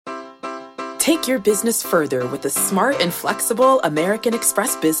Take your business further with the smart and flexible American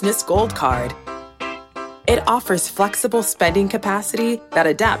Express Business Gold Card. It offers flexible spending capacity that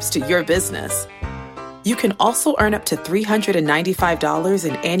adapts to your business. You can also earn up to $395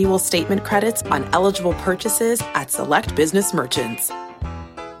 in annual statement credits on eligible purchases at select business merchants.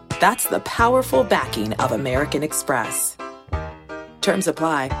 That's the powerful backing of American Express. Terms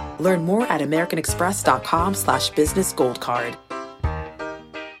apply. Learn more at americanexpress.com/business gold card.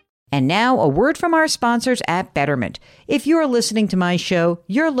 And now, a word from our sponsors at Betterment. If you're listening to my show,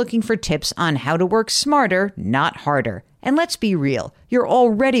 you're looking for tips on how to work smarter, not harder. And let's be real, you're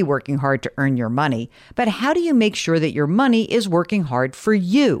already working hard to earn your money. But how do you make sure that your money is working hard for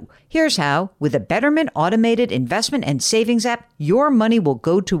you? Here's how. With a Betterment automated investment and savings app, your money will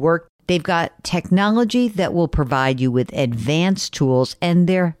go to work. They've got technology that will provide you with advanced tools, and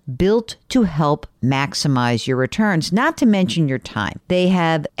they're built to help maximize your returns, not to mention your time. They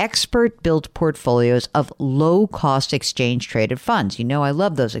have expert-built portfolios of low-cost exchange-traded funds. You know I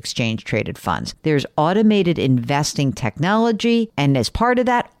love those exchange-traded funds. There's automated investing technology, and as part of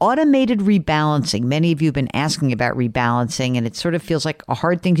that, automated rebalancing. Many of you have been asking about rebalancing, and it sort of feels like a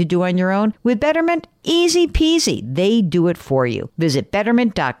hard thing to do on your own. With Betterment, easy peasy. They do it for you. Visit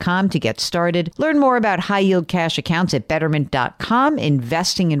Betterment.com to get started. Learn more about high-yield cash accounts at Betterment.com.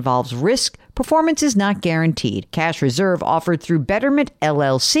 Investing involves risk. Performance is not guaranteed. Cash reserve offered through Betterment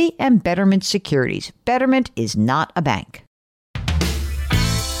LLC and Betterment Securities. Betterment is not a bank.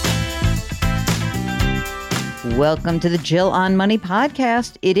 Welcome to the Jill on Money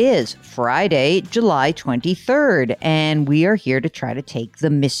podcast. It is Friday, July 23rd, and we are here to try to take the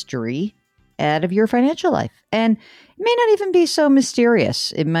mystery out of your financial life. And it may not even be so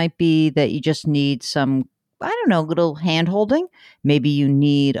mysterious. It might be that you just need some, I don't know, little hand holding. Maybe you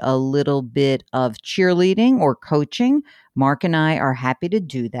need a little bit of cheerleading or coaching. Mark and I are happy to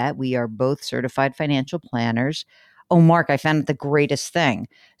do that. We are both certified financial planners. Oh, Mark, I found it the greatest thing.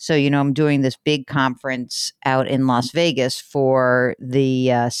 So, I'm doing this big conference out in Las Vegas for the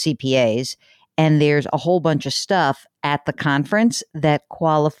CPAs, and there's a whole bunch of stuff at the conference that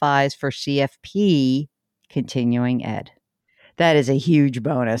qualifies for CFP continuing ed. That is a huge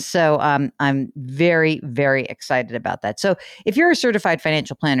bonus. So I'm very, very excited about that. So if you're a certified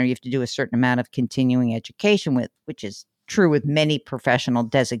financial planner, you have to do a certain amount of continuing education which is true with many professional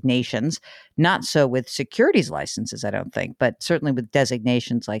designations, not so with securities licenses, I don't think, but certainly with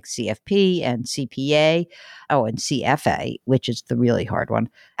designations like CFP and CPA, and CFA, which is the really hard one.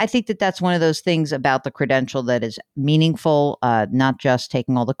 I think that that's one of those things about the credential that is meaningful, not just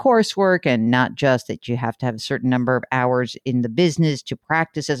taking all the coursework and not just that you have to have a certain number of hours in the business to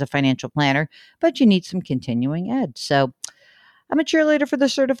practice as a financial planner, but you need some continuing ed. So I'm a cheerleader for the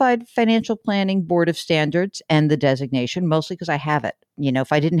Certified Financial Planning Board of Standards and the designation, mostly because I have it.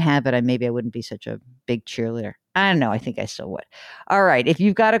 If I didn't have it, maybe I wouldn't be such a big cheerleader. I don't know. I think I still would. All right. If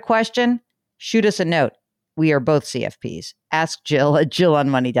you've got a question, shoot us a note. We are both CFPs. Ask Jill at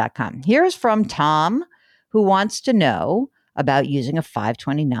jillonmoney.com. Here's from Tom, who wants to know about using a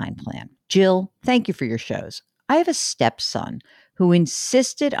 529 plan. Jill, thank you for your shows. I have a stepson who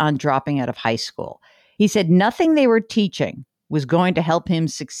insisted on dropping out of high school. He said nothing they were teaching was going to help him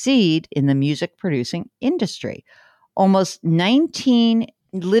succeed in the music producing industry. Almost 19,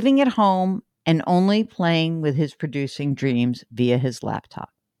 living at home and only playing with his producing dreams via his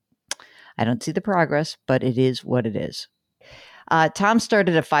laptop. I don't see the progress, but it is what it is. Tom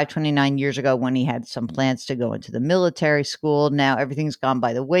started at 529 years ago when he had some plans to go into the military school. Now everything's gone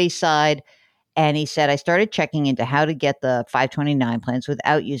by the wayside. And he said, I started checking into how to get the 529 plans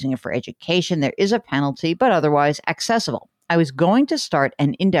without using it for education. There is a penalty, but otherwise accessible. I was going to start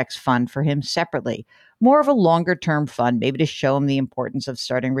an index fund for him separately, more of a longer term fund, maybe to show him the importance of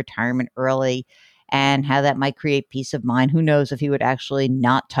starting retirement early and how that might create peace of mind. Who knows if he would actually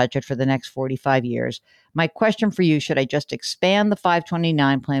not touch it for the next 45 years. My question for you, should I just expand the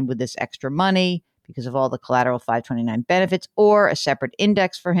 529 plan with this extra money because of all the collateral 529 benefits, or a separate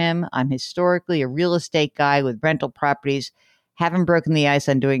index for him? I'm historically a real estate guy with rental properties. Haven't broken the ice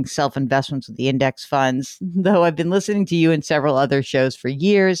on doing self-investments with the index funds, though I've been listening to you and several other shows for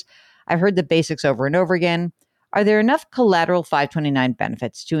years. I've heard the basics over and over again. Are there enough collateral 529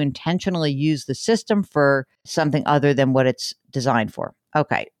 benefits to intentionally use the system for something other than what it's designed for?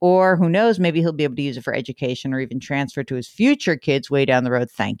 Okay. Or who knows, maybe he'll be able to use it for education or even transfer to his future kids way down the road.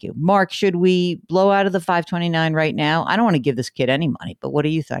 Thank you. Mark, should we blow out of the 529 right now? I don't want to give this kid any money, but what do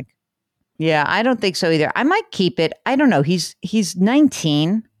you think? Yeah, I don't think so either. I might keep it. I don't know. He's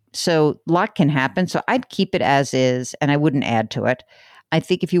 19, so a lot can happen. So I'd keep it as is, and I wouldn't add to it. I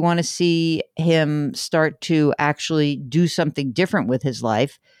think if you want to see him start to actually do something different with his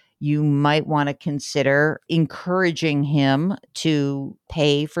life, you might want to consider encouraging him to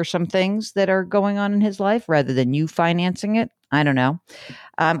pay for some things that are going on in his life rather than you financing it. I don't know.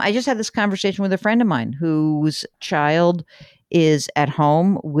 I just had this conversation with a friend of mine whose child is at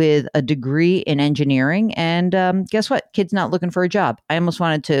home with a degree in engineering. And guess what? Kid's not looking for a job. I almost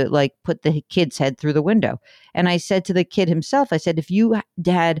wanted to put the kid's head through the window. And I said to the kid himself, I said, if you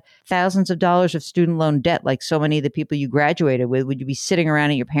had thousands of dollars of student loan debt, like so many of the people you graduated with, would you be sitting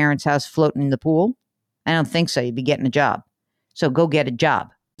around at your parents' house floating in the pool? I don't think so. You'd be getting a job. So go get a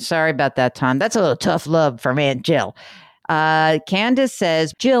job. Sorry about that, Tom. That's a little tough love from Aunt Jill. Candace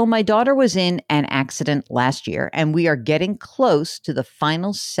says, Jill, my daughter was in an accident last year, and we are getting close to the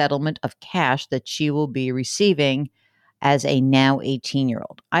final settlement of cash that she will be receiving as a now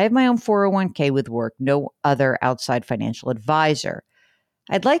 18-year-old. I have my own 401k with work, no other outside financial advisor.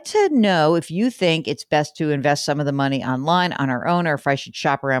 I'd like to know if you think it's best to invest some of the money online on our own, or if I should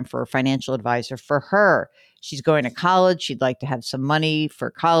shop around for a financial advisor for her. She's going to college. She'd like to have some money for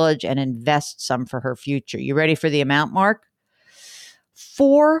college and invest some for her future. You ready for the amount, Mark?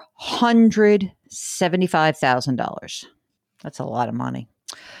 $475,000. That's a lot of money.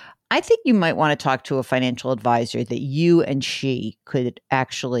 I think you might want to talk to a financial advisor that you and she could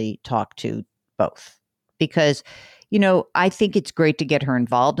actually talk to both. Because, I think it's great to get her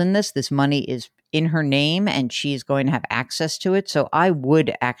involved in this. This money is in her name and she's going to have access to it. So I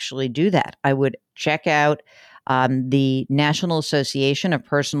would actually do that. I would check out the National Association of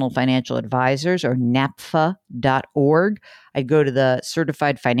Personal Financial Advisors, or NAPFA.org. I'd go to the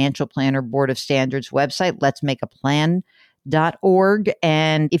Certified Financial Planner Board of Standards website, letsmakeaplan.org.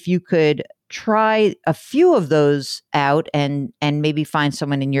 And if you could try a few of those out and maybe find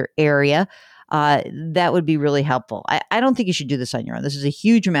someone in your area, that would be really helpful. I don't think you should do this on your own. This is a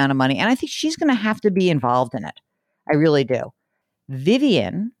huge amount of money, and I think she's going to have to be involved in it. I really do.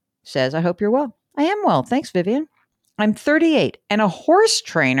 Vivian says, I hope you're well. I am well. Thanks, Vivian. I'm 38 and a horse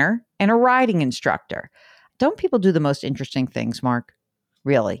trainer and a riding instructor. Don't people do the most interesting things, Mark?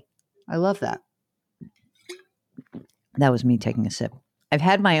 Really? I love that. That was me taking a sip. I've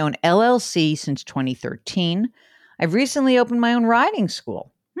had my own LLC since 2013. I've recently opened my own riding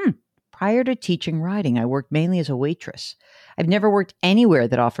school. Prior to teaching riding, I worked mainly as a waitress. I've never worked anywhere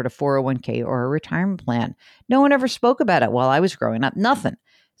that offered a 401k or a retirement plan. No one ever spoke about it while I was growing up. Nothing.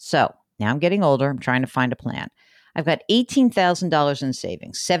 So now I'm getting older. I'm trying to find a plan. I've got $18,000 in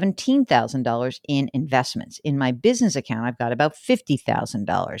savings, $17,000 in investments. In my business account, I've got about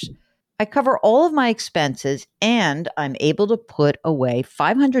 $50,000. I cover all of my expenses, and I'm able to put away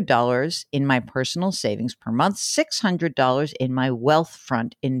 $500 in my personal savings per month, $600 in my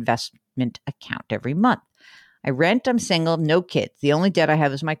Wealthfront investment account every month. I rent, I'm single, no kids. The only debt I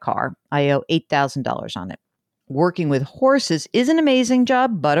have is my car. I owe $8,000 on it. Working with horses is an amazing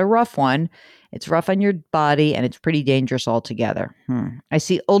job, but a rough one. It's rough on your body, and it's pretty dangerous altogether. I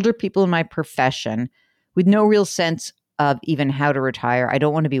see older people in my profession with no real sense of even how to retire. I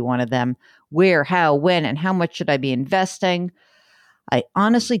don't want to be one of them. Where, how, when, and how much should I be investing? I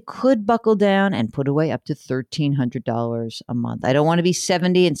honestly could buckle down and put away up to $1,300 a month. I don't want to be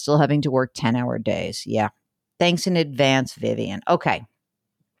 70 and still having to work 10-hour days. Yeah. Thanks in advance, Vivian. Okay.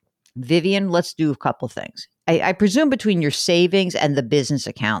 Vivian, let's do a couple things. I presume between your savings and the business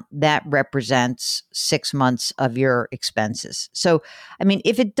account, that represents 6 months of your expenses. So, I mean,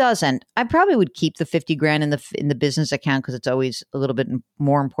 if it doesn't, I probably would keep the 50 grand in the business account, because it's always a little bit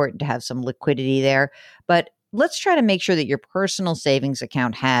more important to have some liquidity there. But let's try to make sure that your personal savings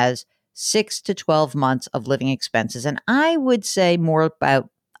account has 6 to 12 months of living expenses. And I would say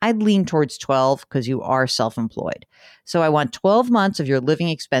I'd lean towards 12 because you are self-employed. So I want 12 months of your living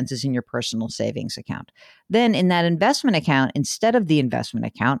expenses in your personal savings account. Then in that investment account, instead of the investment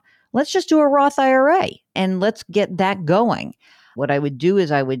account, let's just do a Roth IRA and let's get that going. What I would do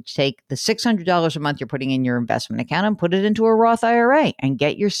is I would take the $600 a month you're putting in your investment account and put it into a Roth IRA and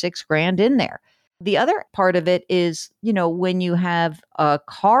get your $6,000 in there. The other part of it is, when you have a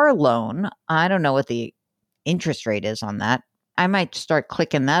car loan, I don't know what the interest rate is on that. I might start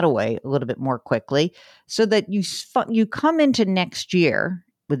clicking that away a little bit more quickly so that you come into next year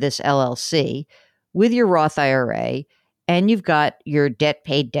with this LLC, with your Roth IRA, and you've got your debt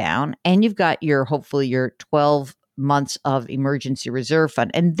paid down, and you've got hopefully your 12 months of emergency reserve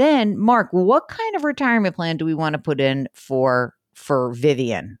fund. And then, Mark, what kind of retirement plan do we want to put in for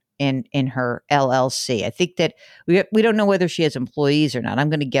Vivian in her LLC? I think that we don't know whether she has employees or not. I'm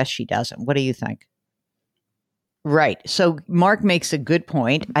going to guess she doesn't. What do you think? Right. So Mark makes a good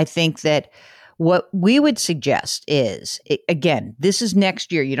point. I think that what we would suggest is, again, this is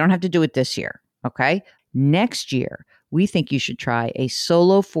next year. You don't have to do it this year. Okay. Next year, we think you should try a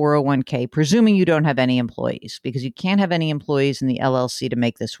solo 401k, presuming you don't have any employees, because you can't have any employees in the LLC to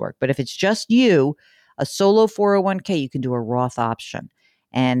make this work. But if it's just you, a solo 401k, you can do a Roth option.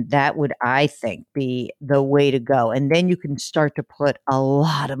 And that would, I think, be the way to go. And then you can start to put a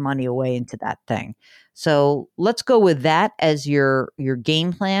lot of money away into that thing. So let's go with that as your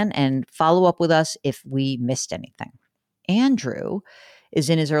game plan and follow up with us if we missed anything. Andrew is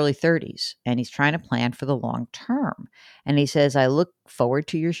in his early 30s and he's trying to plan for the long term. And he says, I look forward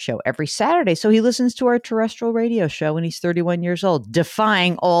to your show every Saturday. So he listens to our terrestrial radio show when he's 31 years old,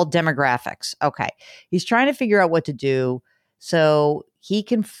 defying all demographics. Okay. He's trying to figure out what to do so he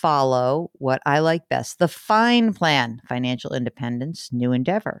can follow what I like best, the FINE plan, financial independence, new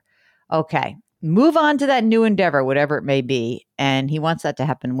endeavor. Okay. Move on to that new endeavor, whatever it may be. And he wants that to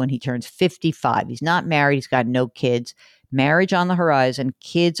happen when he turns 55. He's not married. He's got no kids. Marriage on the horizon.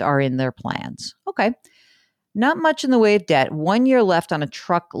 Kids are in their plans. Okay. Not much in the way of debt. 1 year left on a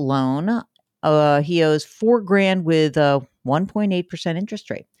truck loan. He owes $4,000 with a 1.8% interest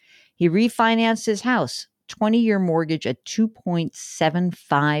rate. He refinanced his house, 20-year mortgage at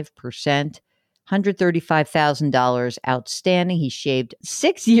 2.75%. $135,000 outstanding. He shaved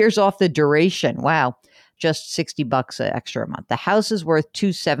 6 years off the duration. Wow. Just $60 extra a month. The house is worth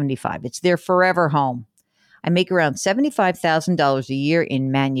 $275,000. It's their forever home. I make around $75,000 a year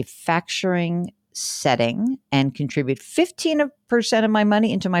in manufacturing setting and contribute 15% of my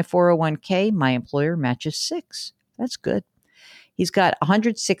money into my 401k. My employer matches 6%. That's good. He's got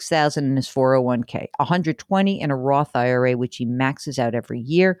 $106,000 in his 401k, $120,000 in a Roth IRA, which he maxes out every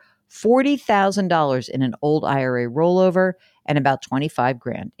year, $40,000 in an old IRA rollover, and about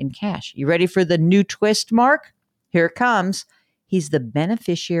 $25,000 in cash. You ready for the new twist, Mark? Here it comes. He's the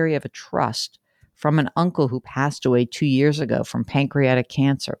beneficiary of a trust from an uncle who passed away 2 years ago from pancreatic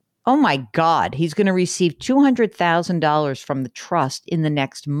cancer. Oh my God. He's going to receive $200,000 from the trust in the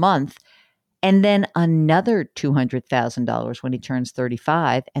next month, and then another $200,000 when he turns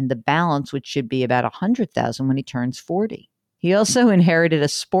 35, and the balance, which should be about $100,000 when he turns 40. He also inherited a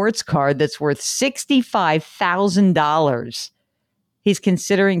sports car that's worth $65,000. He's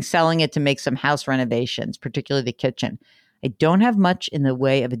considering selling it to make some house renovations, particularly the kitchen. I don't have much in the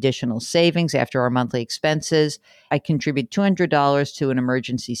way of additional savings after our monthly expenses. I contribute $200 to an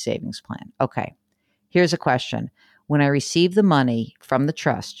emergency savings plan. Okay, here's a question. When I receive the money from the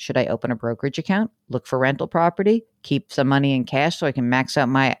trust, should I open a brokerage account, look for rental property, keep some money in cash so I can max out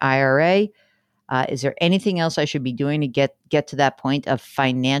my IRA? Is there anything else I should be doing to get to that point of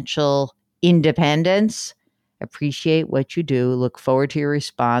financial independence? Appreciate what you do. Look forward to your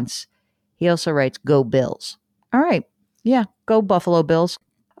response. He also writes, go Bills. All right. Yeah, go Buffalo Bills.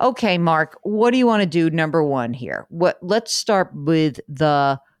 Okay, Mark, what do you want to do number one here? Let's start with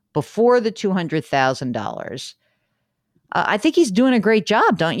before the $200,000. I think he's doing a great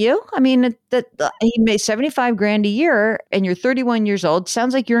job, don't you? I mean, he made $75,000 a year and you're 31 years old.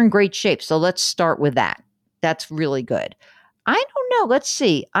 Sounds like you're in great shape. So let's start with that. That's really good. I don't know. Let's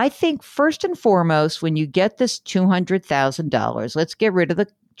see. I think first and foremost, when you get this $200,000, let's get rid of the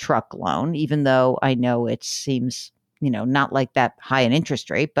truck loan, even though I know it seems, not like that high an interest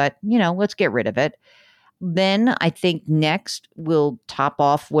rate, but, let's get rid of it. Then I think next we'll top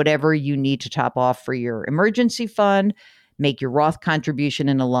off whatever you need to top off for your emergency fund, make your Roth contribution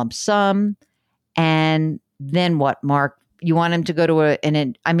in a lump sum. And then what, Mark? You want him to go to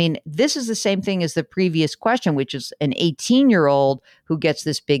this is the same thing as the previous question, which is an 18-year-old who gets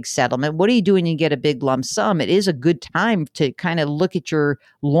this big settlement. What do you do when you get a big lump sum? It is a good time to kind of look at your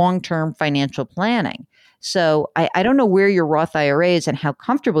long-term financial planning. So I don't know where your Roth IRA is and how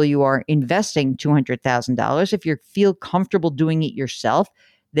comfortable you are investing $200,000. If you feel comfortable doing it yourself,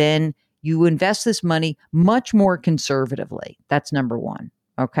 then you invest this money much more conservatively. That's number one.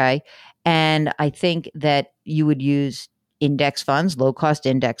 Okay. And I think that you would use index funds, low-cost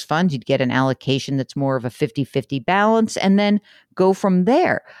index funds. You'd get an allocation that's more of a 50-50 balance and then go from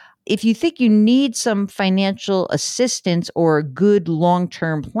there. If you think you need some financial assistance or a good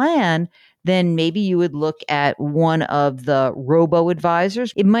long-term plan, then maybe you would look at one of the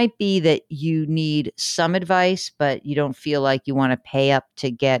robo-advisors. It might be that you need some advice, but you don't feel like you want to pay up to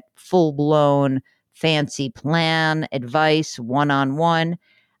get full-blown fancy plan advice one-on-one.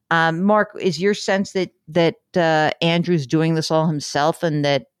 Mark, is your sense that Andrew's doing this all himself and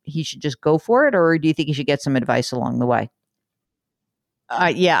that he should just go for it, or do you think he should get some advice along the way?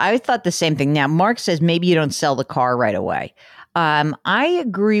 Yeah, I thought the same thing. Now, Mark says maybe you don't sell the car right away. I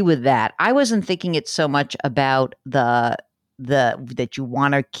agree with that. I wasn't thinking it so much about that you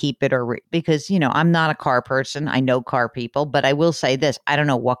want to keep it because, I'm not a car person. I know car people, but I will say this. I don't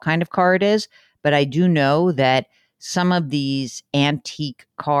know what kind of car it is, but I do know that some of these antique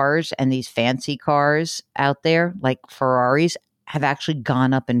cars and these fancy cars out there, like Ferraris, have actually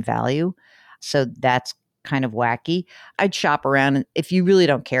gone up in value. So that's kind of wacky. I'd shop around, and if you really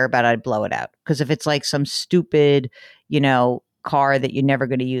don't care about it, I'd blow it out. Because if it's like some stupid, car that you're never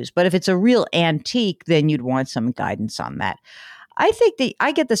going to use, but if it's a real antique, then you'd want some guidance on that. I think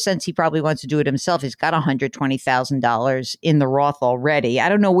I get the sense he probably wants to do it himself. He's got $120,000 in the Roth already. I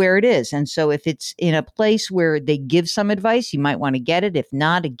don't know where it is. And so if it's in a place where they give some advice, you might want to get it. If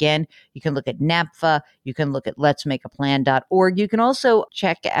not, again, you can look at NAPFA. You can look at letsmakeaplan.org. You can also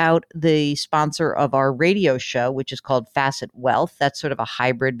check out the sponsor of our radio show, which is called Facet Wealth. That's sort of a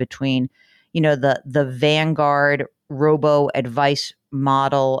hybrid between, the Vanguard robo advice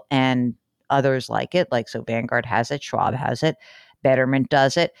model and others like it. So Vanguard has it, Schwab has it, Betterment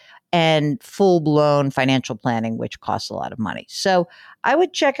does it, and full-blown financial planning, which costs a lot of money. So I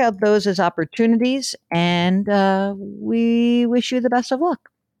would check out those as opportunities, and we wish you the best of luck.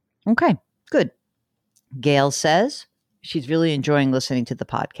 Okay, good. Gail says she's really enjoying listening to the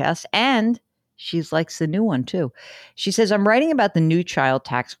podcast, and she likes the new one too. She says, I'm writing about the new child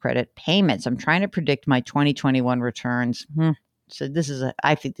tax credit payments. I'm trying to predict my 2021 returns. So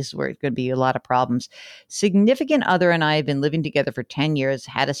I think this is where it's going to be a lot of problems. Significant other and I have been living together for 10 years,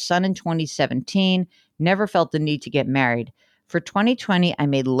 had a son in 2017, never felt the need to get married. For 2020, I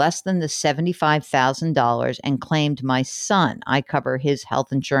made less than the $75,000 and claimed my son. I cover his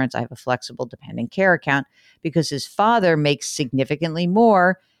health insurance. I have a flexible dependent care account because his father makes significantly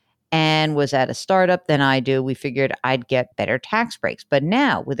more and was at a startup than I do. We figured I'd get better tax breaks. But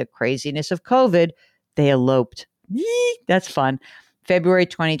now, with the craziness of COVID, they eloped. That's fun. February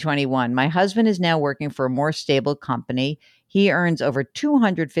 2021. My husband is now working for a more stable company. He earns over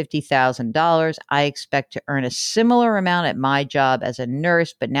 $250,000. I expect to earn a similar amount at my job as a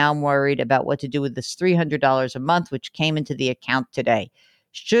nurse, but now I'm worried about what to do with this $300 a month, which came into the account today.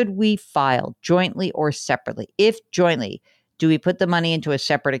 Should we file jointly or separately? If jointly, do we put the money into a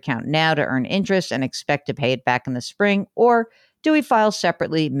separate account now to earn interest and expect to pay it back in the spring? Or do we file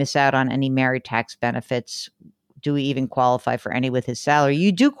separately, miss out on any married tax benefits? Do we even qualify for any with his salary?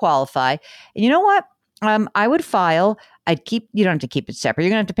 You do qualify. And you know what? I would file. You don't have to keep it separate.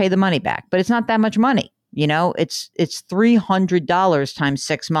 You're going to have to pay the money back, but it's not that much money. It's $300 times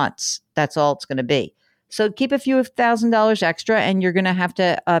 6 months. That's all it's going to be. So keep a few $1,000s extra and you're going to have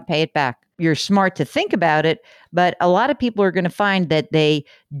to pay it back. You're smart to think about it, but a lot of people are going to find that they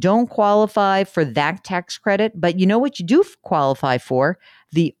don't qualify for that tax credit. But you know what you do qualify for?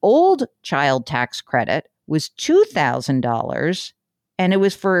 The old child tax credit was $2,000 and it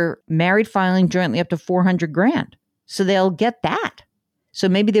was for married filing jointly up to $400,000. So they'll get that. So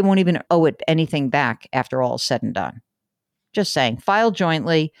maybe they won't even owe it anything back after all is said and done. Just saying, file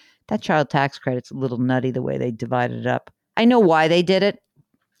jointly. That child tax credit's a little nutty the way they divided it up. I know why they did it,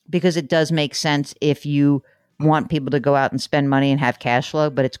 because it does make sense if you want people to go out and spend money and have cash flow,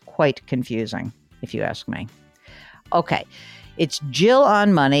 but it's quite confusing if you ask me. Okay. It's Jill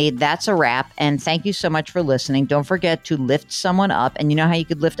on Money. That's a wrap. And thank you so much for listening. Don't forget to lift someone up. And you know how you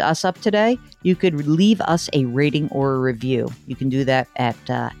could lift us up today? You could leave us a rating or a review. You can do that at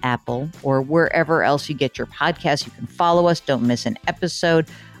Apple or wherever else you get your podcasts. You can follow us. Don't miss an episode.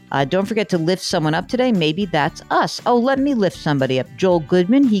 Don't forget to lift someone up today. Maybe that's us. Oh, let me lift somebody up. Joel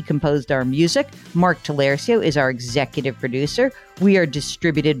Goodman, he composed our music. Mark Talercio is our executive producer. We are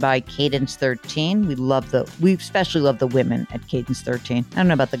distributed by Cadence 13. We especially love the women at Cadence 13. I don't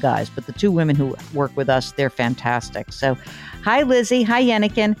know about the guys, but the two women who work with us, they're fantastic. So hi, Lizzie. Hi,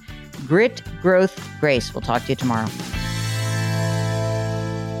 Yenikin. Grit, growth, grace. We'll talk to you tomorrow.